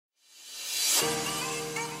Hi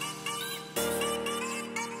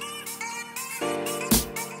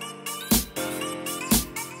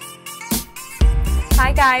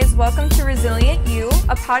guys, welcome to Resilient You,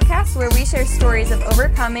 a podcast where we share stories of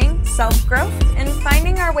overcoming, self-growth, and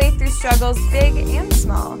finding our way through struggles big and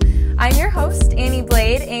small. I'm your host, Annie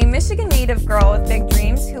Blade, a Michigan native girl with big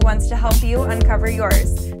dreams who wants to help you uncover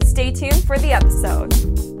yours. Stay tuned for the episode.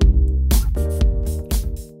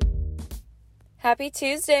 Happy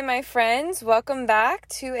Tuesday, my friends. Welcome back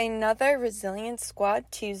to another Resilient Squad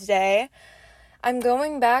Tuesday. I'm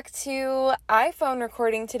going back to iPhone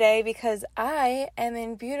recording today because I am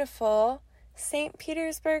in beautiful St.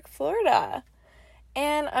 Petersburg, Florida.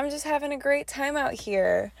 And I'm just having a great time out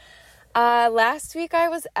here. Last week I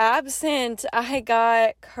was absent. I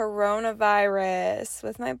got coronavirus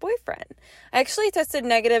with my boyfriend. I actually tested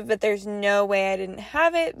negative, but there's no way I didn't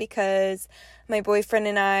have it because my boyfriend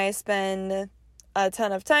and I spend a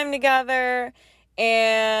ton of time together.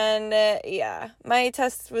 And my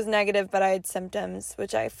test was negative, but I had symptoms,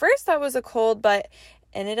 which I first thought was a cold, but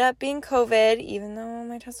ended up being COVID. Even though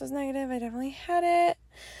my test was negative, I definitely had it.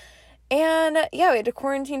 And we had to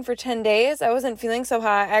quarantine for 10 days. I wasn't feeling so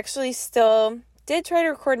hot. I actually still did try to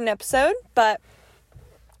record an episode, but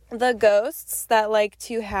the ghosts that like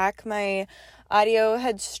to hack my audio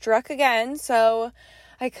had struck again, so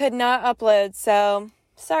I could not upload. So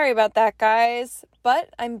sorry about that, guys,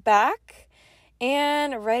 but I'm back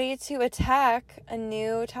and ready to attack a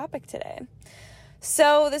new topic today.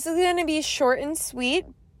 So this is going to be short and sweet,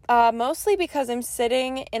 mostly because I'm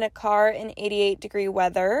sitting in a car in 88-degree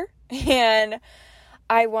weather, and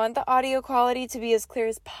I want the audio quality to be as clear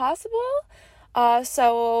as possible.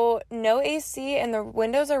 So no AC, and the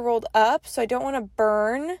windows are rolled up, so I don't want to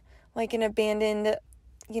burn like an abandoned,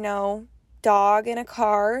 dog in a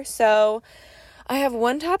car. So I have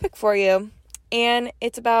one topic for you, and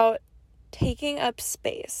it's about taking up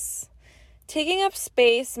space. Taking up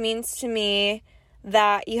space means to me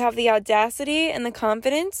that you have the audacity and the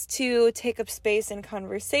confidence to take up space in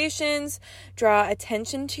conversations, draw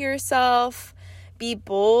attention to yourself, be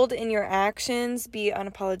bold in your actions, be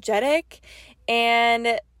unapologetic,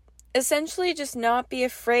 and essentially just not be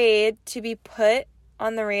afraid to be put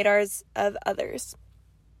on the radars of others.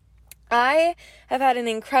 I have had an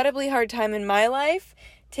incredibly hard time in my life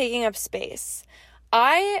taking up space.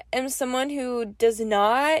 I am someone who does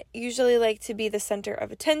not usually like to be the center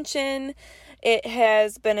of attention. It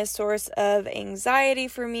has been a source of anxiety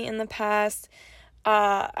for me in the past.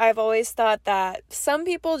 I've always thought that some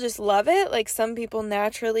people just love it. Like, some people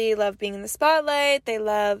naturally love being in the spotlight. They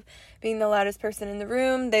love being the loudest person in the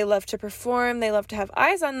room. They love to perform. They love to have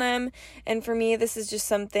eyes on them. And for me, this is just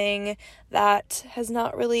something that has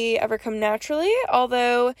not really ever come naturally.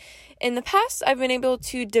 Although in the past, I've been able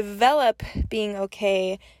to develop being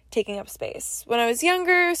okay taking up space. When I was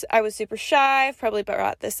younger, I was super shy. I've probably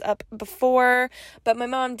brought this up before, but my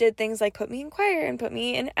mom did things like put me in choir and put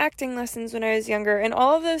me in acting lessons when I was younger, and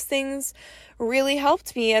all of those things really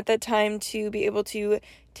helped me at that time to be able to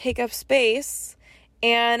take up space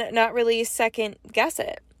and not really second guess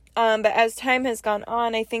it. But as time has gone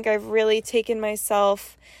on, I think I've really taken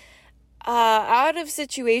myself out of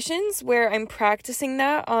situations where I'm practicing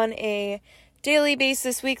that on a daily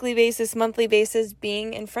basis, weekly basis, monthly basis,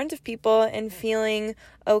 being in front of people and feeling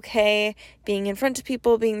okay, being in front of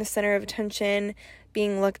people, being the center of attention,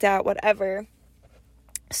 being looked at, whatever.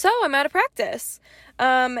 So I'm out of practice.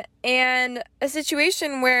 And a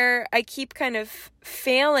situation where I keep kind of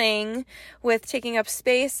failing with taking up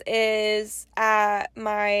space is at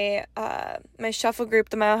my shuffle group,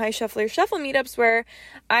 the Mile High Shuffler Shuffle meetups, where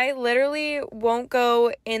I literally won't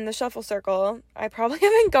go in the shuffle circle. I probably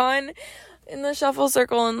haven't gone in the shuffle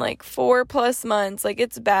circle in like 4+ months. Like,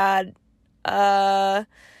 it's bad. And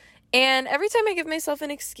every time I give myself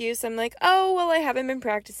an excuse, I'm like, oh, well, I haven't been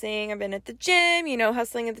practicing. I've been at the gym,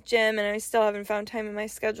 hustling at the gym, and I still haven't found time in my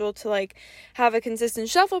schedule to like have a consistent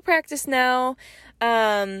shuffle practice now.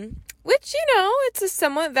 Which, it's a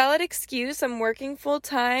somewhat valid excuse. I'm working full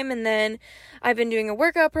time, and then I've been doing a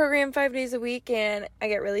workout program 5 days a week, and I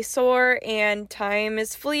get really sore, and time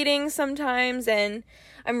is fleeting sometimes, and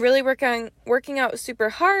I'm really working out super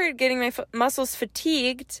hard, getting my muscles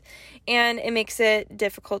fatigued, and it makes it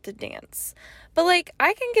difficult to dance. But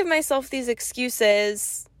I can give myself these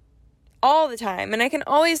excuses all the time, and I can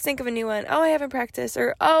always think of a new one. Oh, I haven't practiced,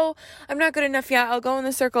 or oh, I'm not good enough yet. I'll go in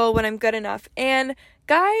the circle when I'm good enough. And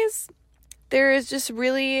guys, there is just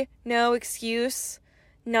really no excuse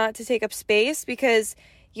not to take up space, because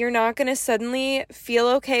you're not going to suddenly feel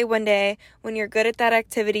okay one day when you're good at that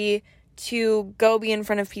activity to go be in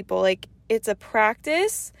front of people. It's a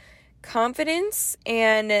practice, confidence,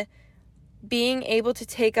 and being able to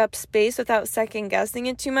take up space without second guessing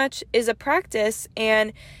it too much is a practice,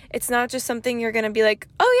 and it's not just something you're going to be like,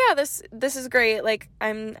 oh yeah, this is great. Like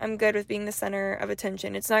I'm good with being the center of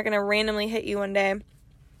attention. It's not going to randomly hit you one day.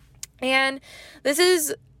 And this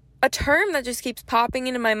is a term that just keeps popping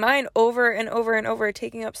into my mind over and over and over,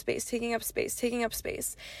 taking up space, taking up space, taking up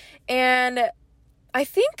space. And I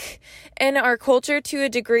think in our culture to a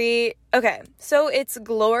degree, okay, so it's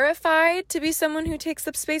glorified to be someone who takes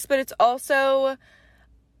up space, but it's also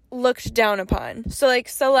looked down upon. So like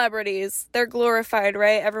celebrities, they're glorified,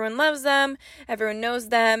 right? Everyone loves them, everyone knows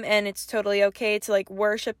them, and it's totally okay to like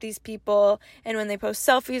worship these people. And when they post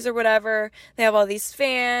selfies or whatever, they have all these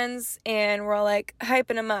fans and we're all like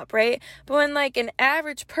hyping them up, right? But when like an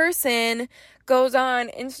average person goes on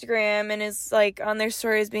Instagram and is like on their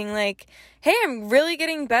stories being like, hey, I'm really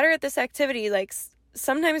getting better at this activity, like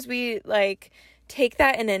sometimes we like take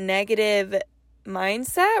that in a negative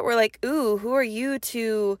mindset. We're like, ooh, who are you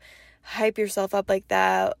to hype yourself up like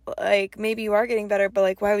that? Like maybe you are getting better, but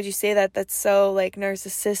like why would you say that? That's so like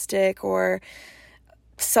narcissistic or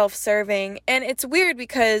self-serving. And it's weird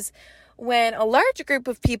because when a large group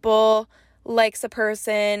of people likes a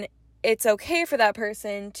person, it's okay for that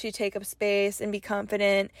person to take up space and be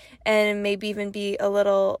confident and maybe even be a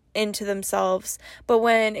little into themselves. But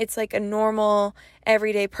when it's like a normal,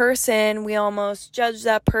 everyday person, we almost judge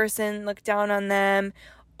that person, look down on them,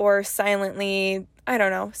 or silently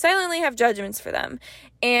have judgments for them.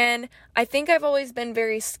 And I think I've always been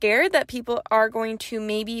very scared that people are going to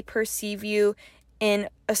maybe perceive you in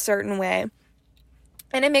a certain way.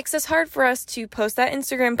 And it makes it hard for us to post that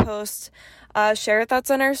Instagram post, share our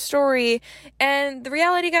thoughts on our story. And the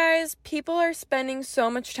reality, guys, people are spending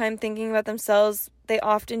so much time thinking about themselves. They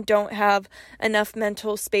often don't have enough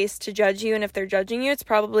mental space to judge you. And if they're judging you, it's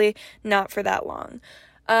probably not for that long.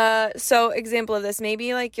 So example of this,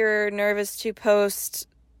 maybe like you're nervous to post,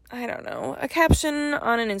 I don't know, a caption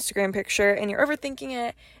on an Instagram picture and you're overthinking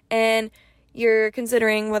it and you're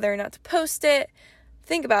considering whether or not to post it.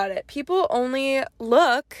 Think about it. People only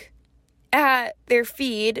look at their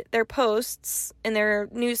feed, their posts, and their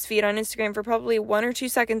news feed on Instagram for probably 1 or 2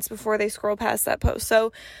 seconds before they scroll past that post.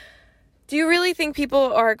 So do you really think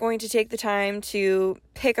people are going to take the time to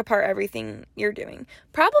pick apart everything you're doing?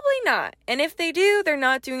 Probably not. And if they do, they're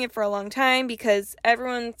not doing it for a long time because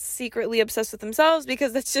everyone's secretly obsessed with themselves,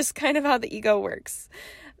 because that's just kind of how the ego works.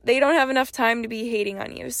 They don't have enough time to be hating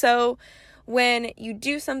on you. So when you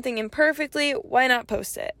do something imperfectly, why not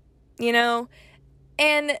post it? You know?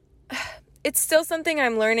 And it's still something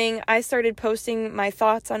I'm learning. I started posting my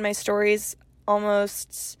thoughts on my stories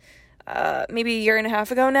almost maybe a year and a half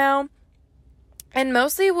ago now. And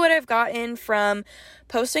mostly what I've gotten from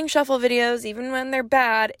posting shuffle videos, even when they're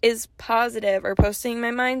bad, is positive, or posting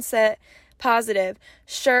my mindset positive.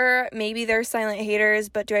 Sure, maybe they're silent haters,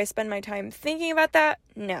 but do I spend my time thinking about that?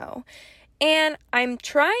 No. And I'm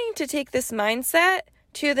trying to take this mindset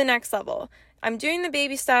to the next level. I'm doing the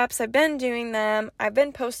baby steps. I've been doing them. I've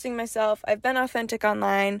been posting myself. I've been authentic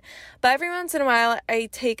online. But every once in a while, I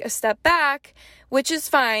take a step back, which is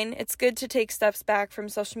fine. It's good to take steps back from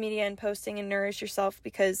social media and posting and nourish yourself,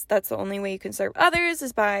 because that's the only way you can serve others,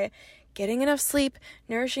 is by getting enough sleep,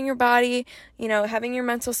 nourishing your body, having your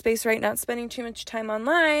mental space right, not spending too much time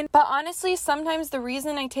online. But honestly, sometimes the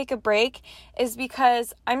reason I take a break is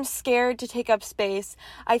because I'm scared to take up space.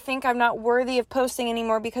 I think I'm not worthy of posting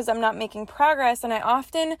anymore because I'm not making progress, and I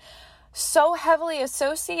often so heavily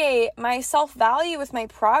associate my self-value with my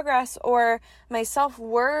progress, or my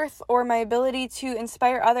self-worth, or my ability to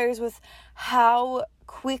inspire others with how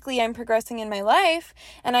quickly I'm progressing in my life.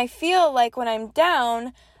 And I feel like when I'm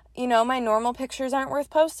down, my normal pictures aren't worth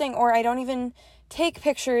posting, or I don't even take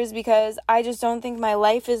pictures because I just don't think my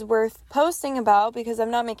life is worth posting about because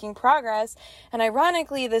I'm not making progress. And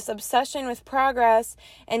ironically, this obsession with progress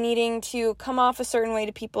and needing to come off a certain way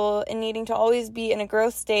to people and needing to always be in a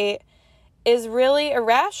growth state is really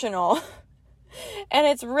irrational. And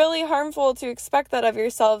it's really harmful to expect that of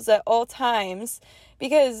yourselves at all times,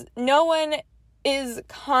 because no one is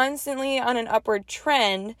constantly on an upward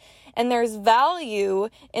trend, and there's value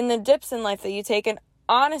in the dips in life that you take. And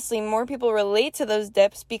honestly, more people relate to those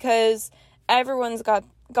dips because everyone's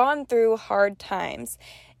gone through hard times.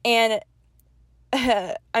 And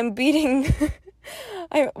I'm beating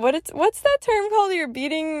what's that term called? You're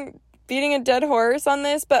beating a dead horse on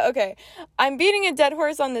this, but okay. I'm beating a dead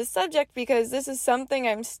horse on this subject because this is something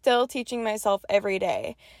I'm still teaching myself every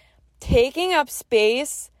day. Taking up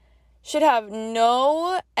space should have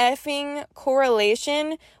no effing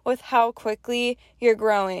correlation with how quickly you're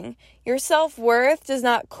growing. Your self-worth does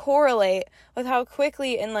not correlate with how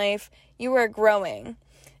quickly in life you are growing.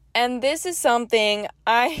 And this is something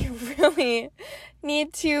I really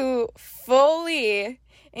need to fully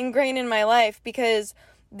ingrain in my life, because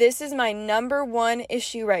this is my number one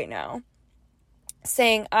issue right now.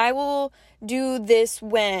 Saying, I will do this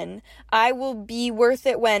when, I will be worth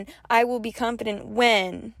it when, I will be confident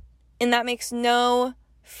when. And that makes no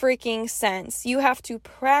freaking sense. You have to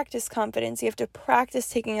practice confidence. You have to practice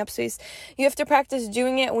taking up space. You have to practice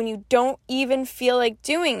doing it when you don't even feel like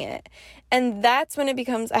doing it. And that's when it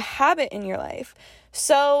becomes a habit in your life.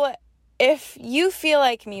 So if you feel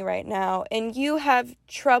like me right now and you have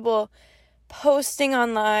trouble posting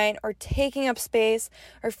online or taking up space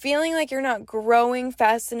or feeling like you're not growing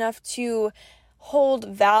fast enough to hold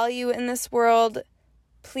value in this world,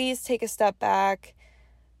 please take a step back.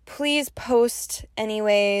 Please post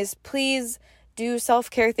anyways. Please do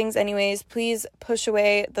self-care things anyways. Please push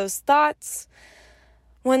away those thoughts.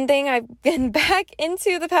 One thing I've been back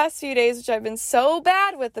into the past few days, which I've been so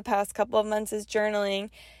bad with the past couple of months, is journaling.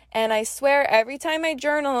 And I swear every time I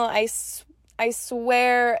journal, I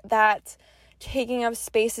swear that taking up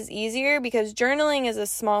space is easier, because journaling is a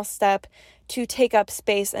small step to take up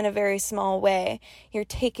space in a very small way. You're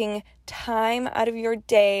taking time out of your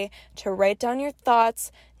day to write down your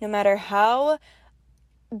thoughts, no matter how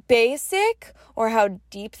basic or how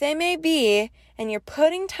deep they may be, and you're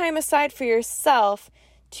putting time aside for yourself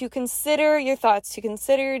to consider your thoughts, to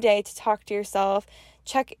consider your day, to talk to yourself,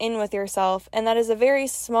 check in with yourself. And that is a very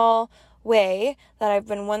small way that I've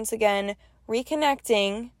been once again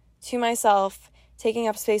reconnecting to myself, taking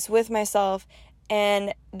up space with myself,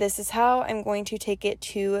 and this is how I'm going to take it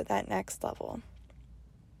to that next level.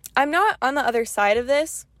 I'm not on the other side of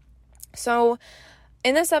this, so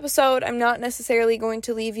in this episode, I'm not necessarily going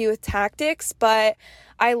to leave you with tactics, but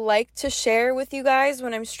I like to share with you guys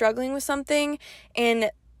when I'm struggling with something,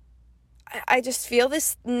 and I just feel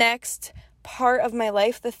this next part of my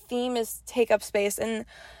life, the theme is take up space, and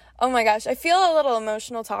oh my gosh, I feel a little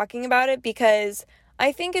emotional talking about it, because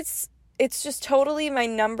I think it's just totally my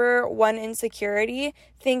number one insecurity,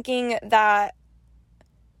 thinking that,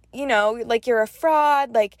 you know, like you're a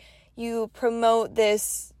fraud, like you promote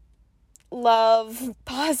this love,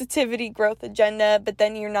 positivity, growth agenda, but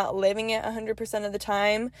then you're not living it 100% of the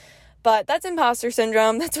time. But that's imposter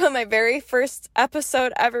syndrome. That's what my very first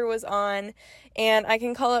episode ever was on, and I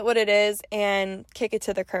can call it what it is and kick it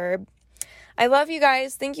to the curb. I love you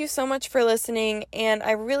guys. Thank you so much for listening, and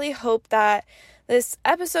I really hope that this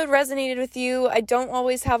episode resonated with you. I don't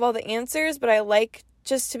always have all the answers, but I like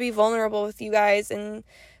just to be vulnerable with you guys and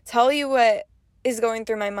tell you what is going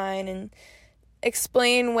through my mind, and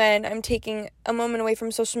explain when I'm taking a moment away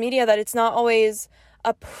from social media that it's not always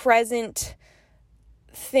a present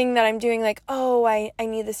thing that I'm doing, like, oh, I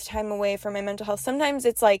need this time away for my mental health. Sometimes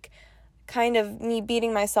it's like kind of me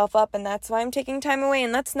beating myself up, and that's why I'm taking time away,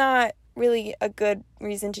 and that's not really a good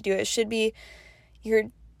reason to do it. It should be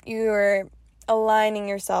you're aligning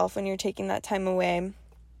yourself when you're taking that time away.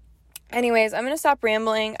 Anyways, I'm going to stop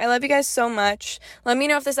rambling. I love you guys so much. Let me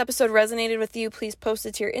know if this episode resonated with you. Please post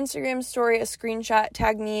it to your Instagram story, a screenshot,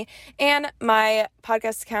 tag me and my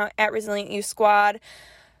podcast account at Resilient You Squad.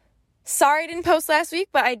 Sorry I didn't post last week,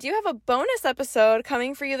 but I do have a bonus episode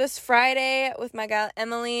coming for you this Friday with my gal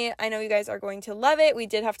Emily. I know you guys are going to love it. We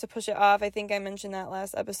did have to push it off. I think I mentioned that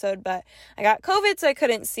last episode, but I got COVID, so I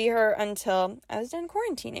couldn't see her until I was done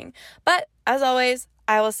quarantining. But as always,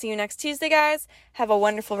 I will see you next Tuesday, guys. Have a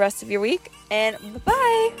wonderful rest of your week, and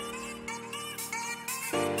bye-bye.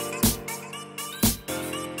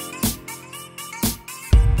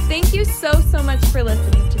 Thank you so much for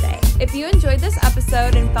listening today. If you enjoyed this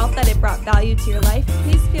episode and felt that it brought value to your life,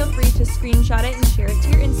 please feel free to screenshot it and share it to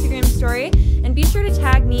your Instagram story. And be sure to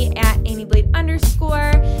tag me at AmyBlade_,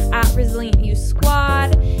 at Resilient You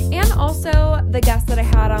Squad, and also the guest that I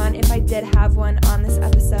had on, if I did have one on this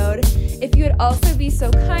episode. If you would also be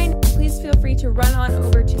so kind, please feel free to run on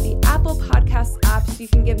over to the Apple Podcasts app so you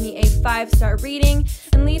can give me a 5-star rating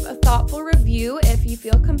and leave a thoughtful review if you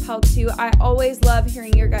feel compelled to. I always love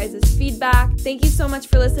hearing your guys' feedback. Thank you so much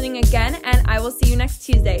for listening again, and I will see you next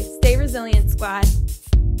Tuesday. Stay resilient, squad.